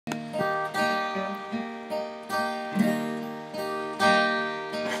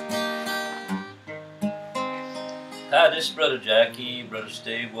this is Brother Jackie, Brother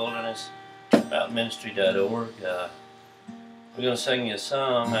Steve, Wilderness, mountainministry.org. We're going to sing you a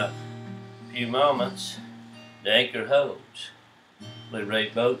song, a few moments, The Anchor Holds. I believe Ray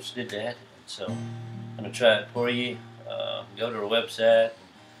Boltz did that, and so I'm going to try it for you. Go to our website and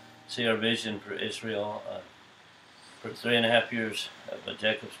see our vision for Israel. For 3.5 years of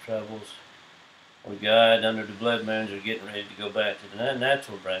Jacob's troubles, where God, under the blood moons, are getting ready to go back to the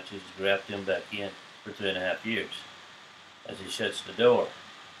natural branches to graft them back in for 3.5 years as He shuts the door.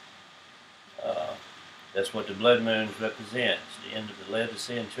 That's what the blood moons represents, the end of the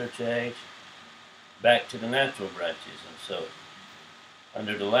Laodicean church age, back to the natural branches. And so,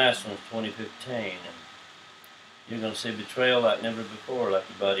 under the last one, 2015, and you're going to see betrayal like never before, like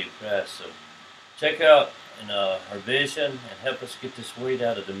the body of Christ. So, check out our vision and help us get this wheat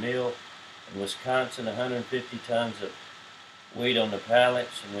out of the mill. In Wisconsin, 150 tons of wheat on the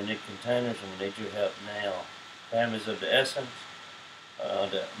pallets, and we need containers, and we need your help now. Time is of the essence.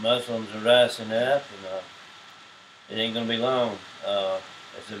 The Muslims are rising up, and it ain't going to be long. As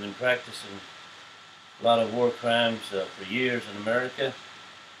they've been practicing a lot of war crimes for years in America,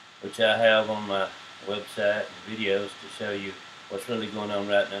 which I have on my website and videos to show you what's really going on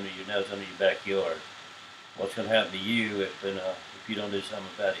right under your nose, under your backyard. What's going to happen to you if you don't do something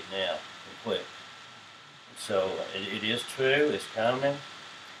about it now and quick. So it is true, it's coming.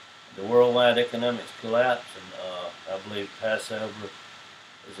 The worldwide economics collapse, and I believe Passover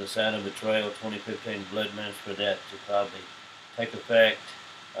is a sign of betrayal. 2015 blood moons for that to probably take effect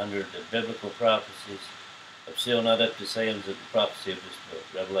under the biblical prophecies of seal not up to sayings of the prophecy of this book,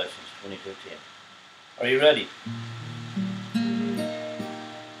 Revelations 22:10. Are you ready?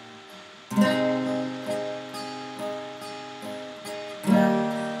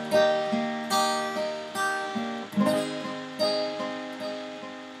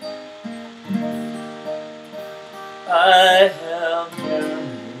 I have journeyed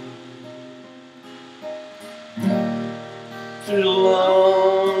through the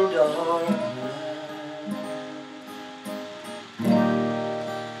long dark night,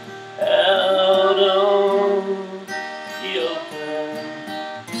 out on the open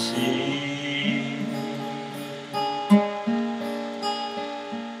sea.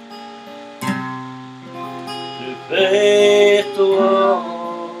 Through faith alone,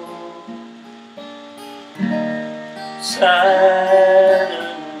 sight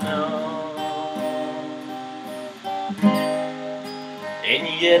unknown, and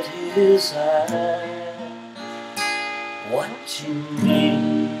yet His eye watching me.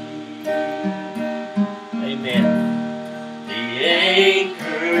 Amen. The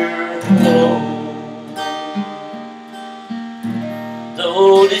anchor holds,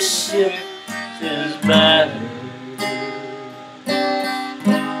 though the ship is battered.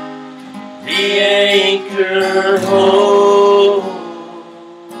 The anchor holds,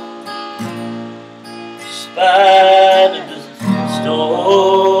 spite of the storm.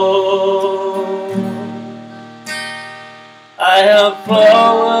 I have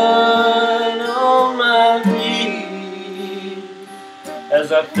fallen on my knees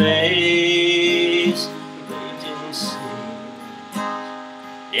as I face the raging sea.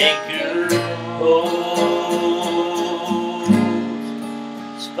 The anchor holds,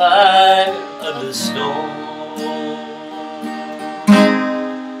 spite of the storm.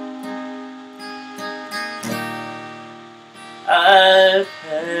 I've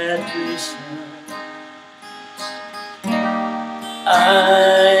had visions,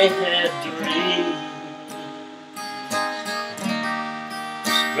 I had dreams.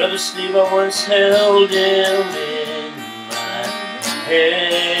 Brother Steve, I once held him in my hand,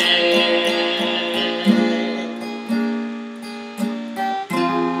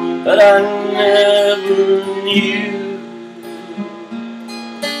 but I never knew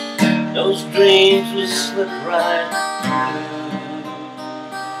those dreams would slip right through,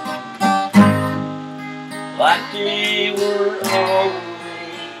 like they were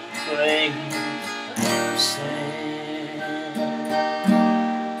only grains of sand.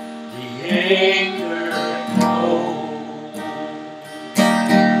 The anchor holds,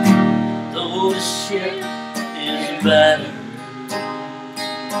 though the ship is battered.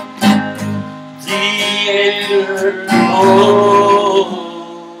 The anchor holds,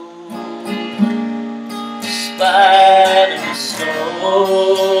 spite of the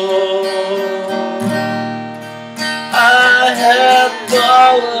storm. I have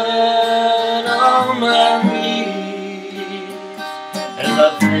fallen on my knees as I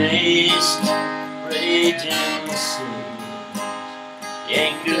faced raging seas. The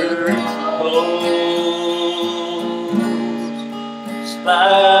anchor holds,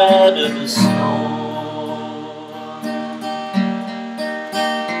 spite of the storm.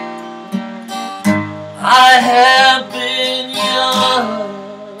 have been young,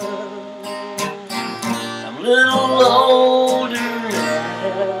 I'm a little older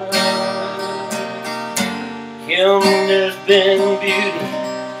now. Kim, there's been beauty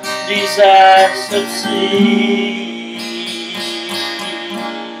these eyes have seen,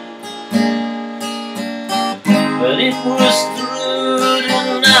 but it was through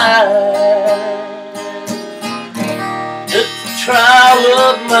tonight the trial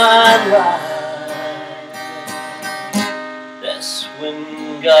of my life. That's when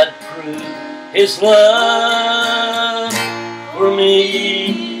God proved His love for me.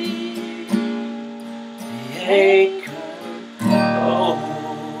 The anchor, oh,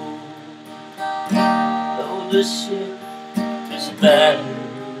 though the ship is battered,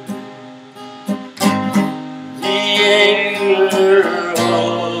 the anchor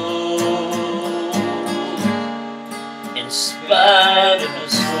holds in spite of the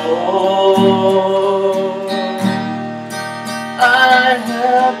storm. I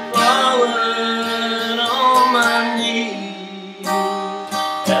have fallen on my knees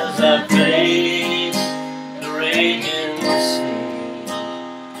as I face the raging sea.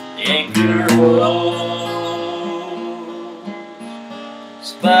 The anchor holds in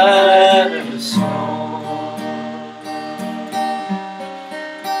spite of the storm.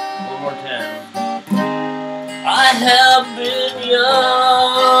 One more time. I have been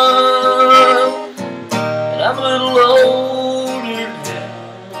young, and I'm a little older now,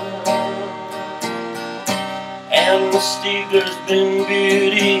 and Steve, there's been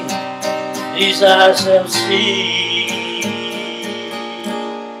beauty these eyes have seen,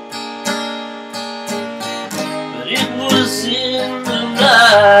 but it was in the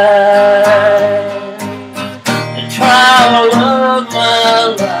night, the trial of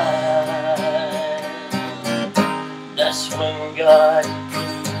my life. That's when God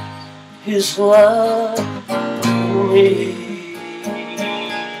proved His love for me.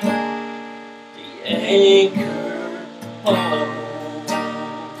 The anchor holds,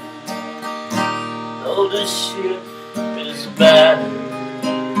 though the ship is battered.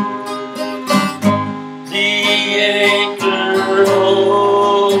 The anchor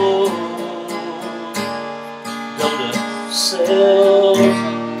holds, though the sails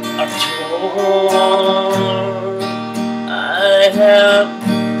are torn. I have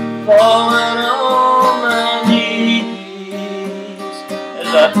fallen on my knees as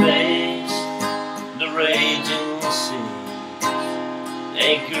I face the raging sea.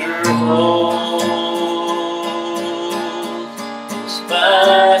 Anchor holds in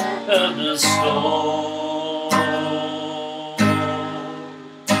spite of the storm.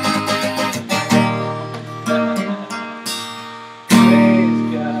 Praise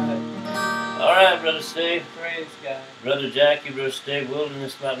God. All right, Brother Steve. Praise God. Brother Jackie, Brother Steve,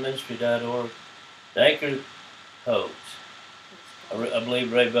 wildernessministry.org. The anchor holds. I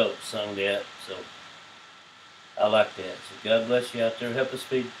believe Ray Boltz sung that, so I like that. So God bless you out there. Help us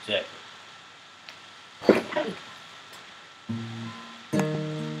feed Jackie.